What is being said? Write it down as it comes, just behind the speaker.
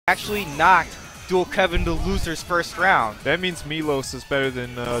actually knocked Dual Kevin to loser's first round. That means Melos is better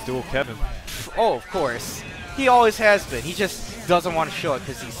than Dual Kevin. Oh, of course. He always has been. He just doesn't want to show it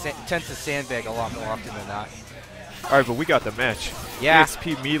because he tends to sandbag a lot more often than not. All right, but we got the match. Yeah.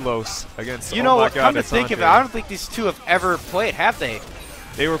 EXP Melos against, You know what, come to OMGItzAndre. think of it, I don't think these two have ever played, have they?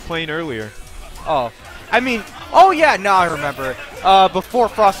 They were playing earlier. Oh. I mean, oh yeah, now I remember. Before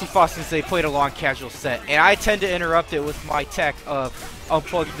Frosty Fostins, they played a long casual set, and I tend to interrupt it with my tech of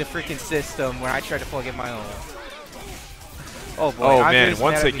unplugging the freaking system when I try to plug in my own. Oh boy. Oh man,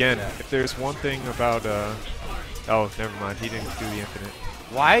 once again, if there's one thing about, oh, never mind, he didn't do the infinite.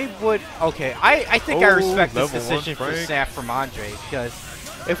 Why would, okay, I think I respect this level decision one for Frank. Snap from Andre, because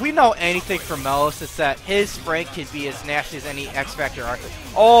if we know anything from Melos, it's that his Frank can be as nasty as any X Factor arc.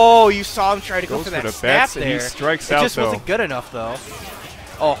 Oh, you saw him try to go for that snap there. He strikes it out, just wasn't good enough, though.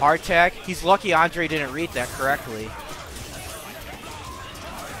 Oh, hard tag. He's lucky Andre didn't read that correctly.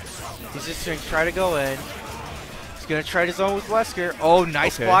 He's just going to try to go in. He's going to try to zone with Wesker. Oh,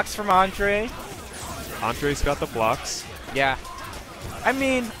 nice blocks from Andre. Andre's got the blocks. Yeah. I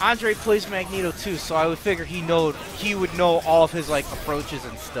mean, Andre plays Magneto too, so I would figure he would know all of his like approaches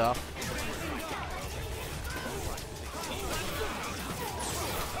and stuff.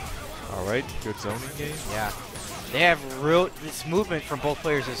 All right, good zoning game. Yeah, they have this movement from both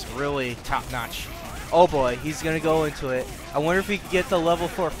players is really top notch. Oh boy, he's gonna go into it. I wonder if he can get the level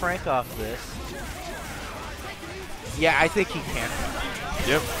 4 Frank off this. Yeah, I think he can.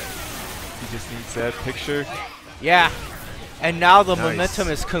 Yep. He just needs that picture. Yeah. And now the Nice. momentum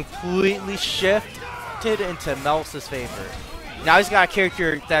is completely shifted into Melos' favor. Now he's got a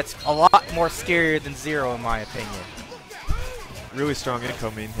character that's a lot more scarier than Zero, in my opinion. Really strong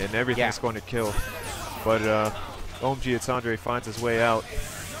incoming, and everything's going to kill. But OMGItzAndre finds his way out.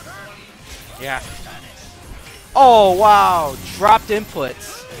 Yeah. Oh, wow. Dropped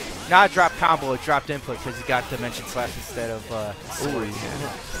inputs. Not a drop combo, a dropped input because he got Dimension Slash instead of... Ooh,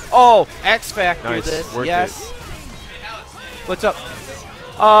 yeah. Oh, X Factor Nice. this. Worked Yes. it. What's up?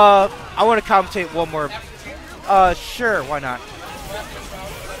 I want to commentate one more. Sure, why not?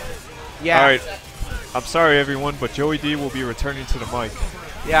 Yeah. All right. I'm sorry, everyone, but Joey D will be returning to the mic.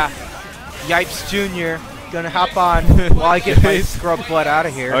 Yeah. Yipes Jr. Gonna hop on while I get my scrub butt out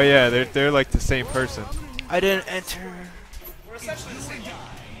of here. Oh yeah, they're like the same person. I didn't enter. We're essentially the same job.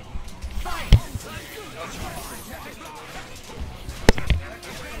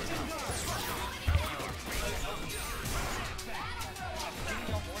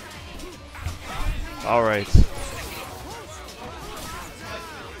 All right.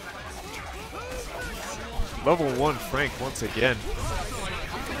 Level 1 Frank once again.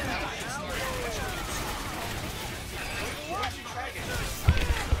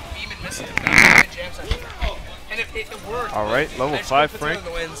 All right, level 5 Frank.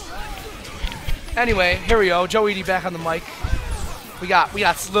 Anyway, here we go. Joey D back on the mic. We got a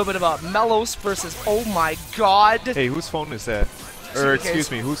little bit about Melos versus Oh My God. Hey, whose phone is that? Or excuse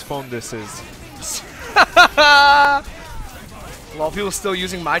me, whose phone this is? A lot of people still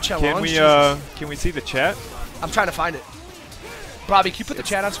using my challenge. Can we see the chat? I'm trying to find it. Bobby, can you put the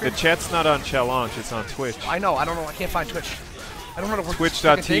chat on screen? The chat's not on challenge, it's on Twitch. I know. I don't know. I can't find Twitch. I don't know how to work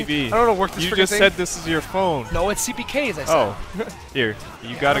Twitch.tv. I don't know how to work this You freaking just thing. said this is your phone. No, it's CPKs, I said. Oh, here.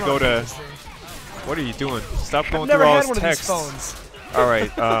 You gotta go to. What are you doing? Stop going through I've never all had his one texts. of these phones. All right.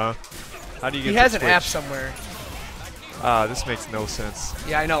 How do you get? He to has an Twitch? app somewhere. This makes no sense.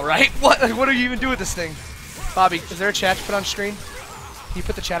 Yeah, I know, right? What do you even do with this thing? Bobby, is there a chat to put on screen? Can you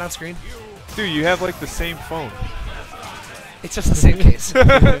put the chat on screen? Dude, you have like the same phone. It's just the same case.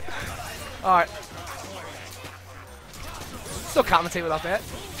 Alright. Still commentate without that,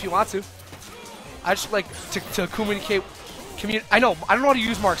 if you want to. I just like to communicate. I know, I don't know how to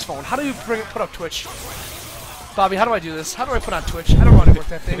use Mark's phone. How do you put up Twitch? Bobby, how do I do this? How do I put on Twitch? I don't know how to work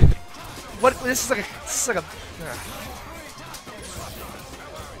that thing. What? This is like a.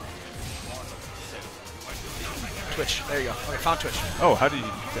 Twitch. There you go. Okay, found Twitch. Oh, how do you?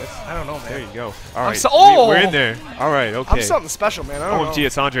 I don't know, man. There you go. All right. Oh! We're in there. All right. Okay. I'm something special, man. I don't know.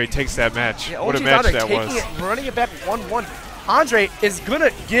 OMGItzAndre takes that match. Yeah, what a match OMGItzAndre that taking was. it, running it back 1-1. Andre is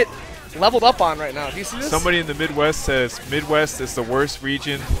gonna get leveled up on right now. Do you see this? Somebody in the Midwest says Midwest is the worst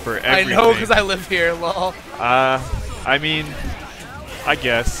region for everything. I know because I live here. Lol. I mean, I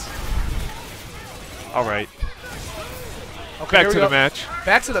guess. All right. Okay, Back to the match.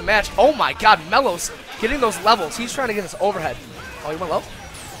 Back to the match. Oh my God, Melos getting those levels. He's trying to get this overhead. Oh, he went low.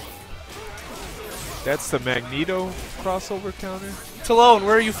 That's the Magneto crossover counter. Talone,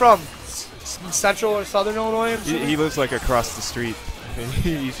 where are you from? Central or Southern Illinois? He lives like across the street.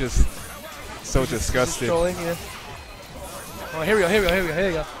 He's just so disgusted. Trolling, yeah. Oh, here we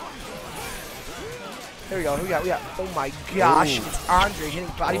go. Here we go. We got. Oh my gosh! Ooh. It's Andre hitting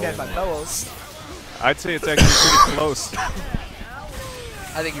body man by Melos. I'd say it's actually pretty close.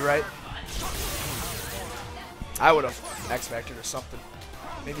 I think you're right. I would have X Factor or something.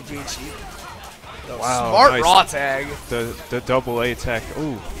 Maybe DHE. Wow, smart nice. raw tag. The double A tag.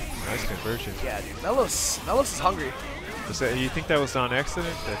 Ooh, nice conversion. Yeah, dude. Melos is hungry. You think that was on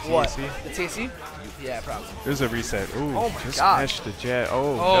accident? The TAC? What? The TAC? Yeah, probably. There's a reset. Ooh, oh my just gosh. the jet.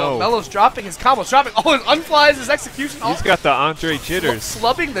 Oh, no. no. Melos dropping his combos, dropping. Oh, and unflies his execution. He's got the Andre jitters.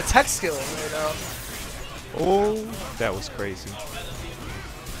 Slubbing the tech skill right now. Oh, that was crazy.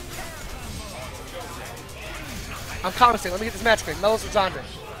 I'm commenting. Let me get this match quick. Melos versus Andre.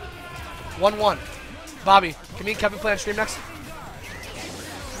 1-1. Bobby, can me and Kevin play on stream next?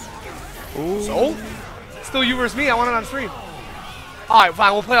 Ooh. So? Still you versus me. I want it on stream. Alright,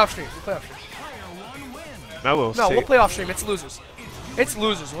 fine. We'll play off stream. Melos. No, we'll play off stream. It's losers. It's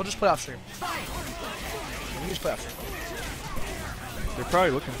losers. We'll just play off stream. We just play off stream. They're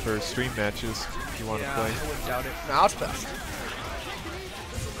probably looking for stream matches if you want to play. I wouldn't doubt it. No, I'll just play off stream.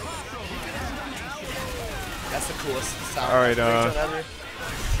 That's the coolest sound. Alright,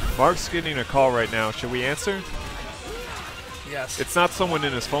 Mark's getting a call right now. Should we answer? Yes. It's not someone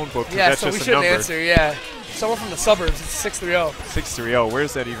in his phone book. Yeah, that's so just we a shouldn't number. answer, yeah. Someone from the suburbs. It's 630. 630.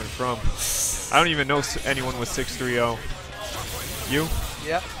 Where's that even from? I don't even know anyone with 630. You?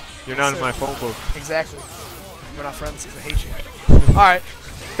 Yep. You're not in my phone book. Exactly. We're not friends because I hate you. Alright.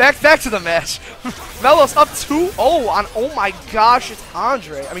 Back to the match. Melos up 2-0 on, oh my gosh, it's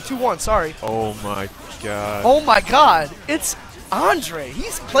Andre. I mean 2-1, sorry. Oh my god. Oh my god, it's Andre. He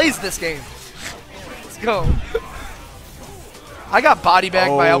plays this game. Let's go. I got body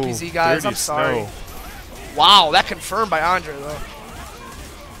bagged by LPZ, guys. I'm sorry. Snow. Wow, that confirmed by Andre, though.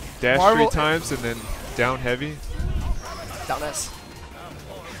 Dash Marvel 3 times and then down heavy. Down S.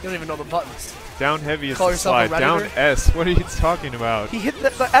 You don't even know the buttons. Down heavy is Call the yourself a slide. Down Redditor? S. What are you talking about? He hit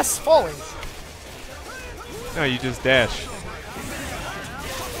the S falling. No, you just dash.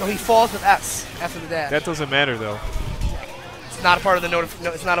 No, he falls with S after the dash. That doesn't matter though. It's not a part of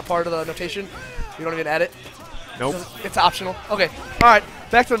the it's not a part of the notation. You don't even add it. Nope. It's optional. Okay. All right.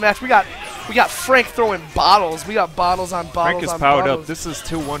 Back to the match. We got Frank throwing bottles. We got bottles on bottles. Frank is powered up. This is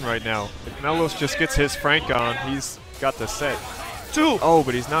 2-1 right now. If Melos just gets his Frank on, he's got the set. 2. Oh,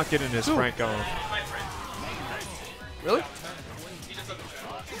 but he's not getting his Frank on. Really?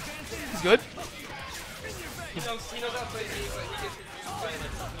 He's good.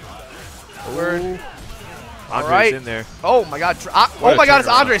 Word. Andre's right. in there. Oh my god. Oh my god, it's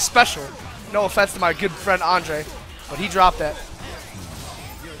Andre's special. No offense to my good friend Andre, but he dropped that.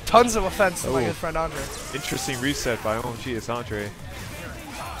 Tons of offense to my good friend Andre. Interesting reset by OMGItzAndre.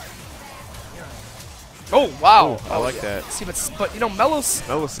 Oh wow. Ooh, I like that. See, but you know Melos.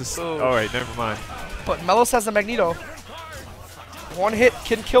 Melos is alright, never mind. But Melos has the Magneto. One hit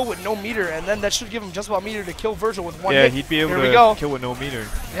can kill with no meter, and then that should give him just about meter to kill Virgil with one hit. Yeah, he'd be able to kill with no meter.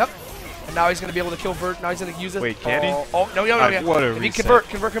 Yep. And now he's going to be able to kill Virgil. Now he's going to use it. Wait, can he? Oh, no. What a if he reset.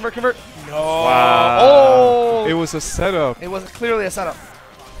 convert. No. Wow. Oh. It was a setup. It was clearly a setup.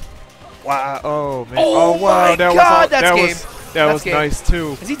 Wow. Oh, man. Oh, wow. my God. That's game. That was nice,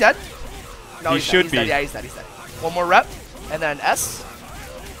 too. Is he dead? No, he should be. Dead. Yeah, he's dead. One more rep, and then S.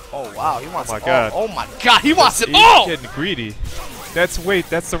 Oh, wow. He wants it God. all. Oh, my God. He wants it He's all. getting greedy. That's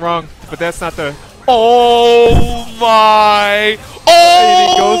the wrong, but that's not the. Oh, my.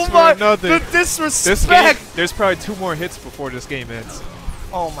 Oh, he goes for another. The disrespect. This game, there's probably 2 more hits before this game ends.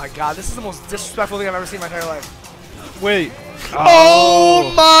 Oh, my God. This is the most disrespectful thing I've ever seen in my entire life. Wait.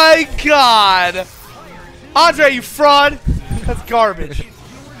 Oh, my God. Andre, you fraud. That's garbage.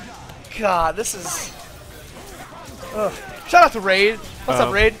 God, this is... Ugh. Shout out to Raid. What's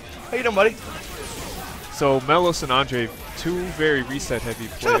up, Raid? How you doing, buddy? So, Melos and Andre, 2 very reset-heavy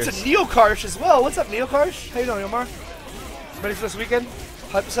players. Shout out to Neokarsh as well. What's up, Neokarsh? How you doing, Omar? Ready for this weekend?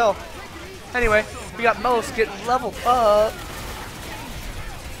 Hype as hell. Anyway, we got Melos getting leveled up.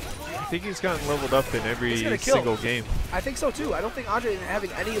 I think he's gotten leveled up in every single game. I think so, too. I don't think Andre is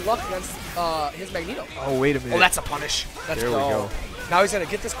having any luck against his Magneto. Oh, wait a minute. Oh, that's a punish. Let's there we go. Now he's going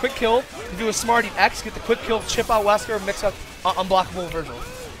to get this quick kill, do a smarty X, get the quick kill, chip out Wesker, mix up unblockable Virgil.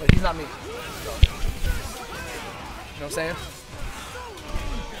 But he's not me. So. You know what I'm saying?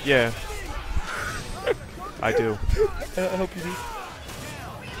 Yeah. I do. I hope you do.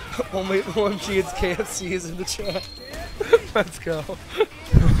 Only OMG it's KFC is in the chat. Let's go.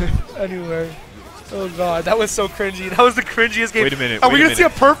 Anyway. Oh god, that was so cringy. That was the cringiest game. Wait a minute. Are we gonna see a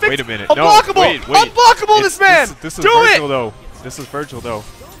perfect? Wait a minute. Unblockable! No, wait. Unblockable this man! This is do Virgil it! though. This is Virgil though.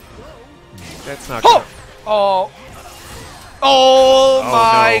 That's not good. Oh! Oh, Oh,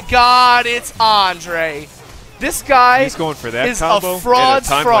 my no. God, it's Andre. This guy He's going for that is combo a fraud's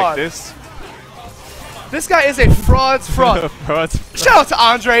at a time fraud. like this. This guy is a fraud's fraud. Shout out to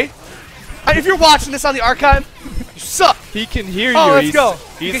Andre. If you're watching this on the archive, you suck. He can hear you. Oh, let's go.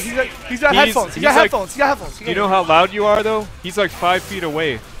 He's He's got headphones. He's got headphones. He's got headphones. You know how loud you are, though? He's like 5 feet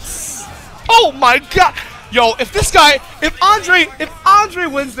away. Oh my God. Yo, if Andre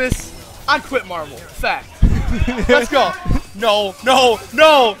wins this, I quit Marvel. Fact. Let's go. No.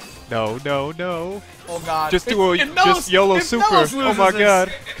 No. Oh God. Just do just YOLO super. Oh my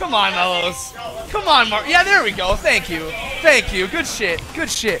God. Come on, Melos. Come on, Mark. Yeah, there we go. Thank you. Good shit.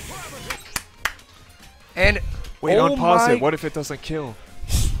 And wait, oh unpause my, it. What if it doesn't kill?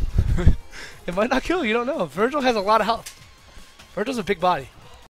 It might not kill. You don't know. Virgil has a lot of health. Virgil's a big body.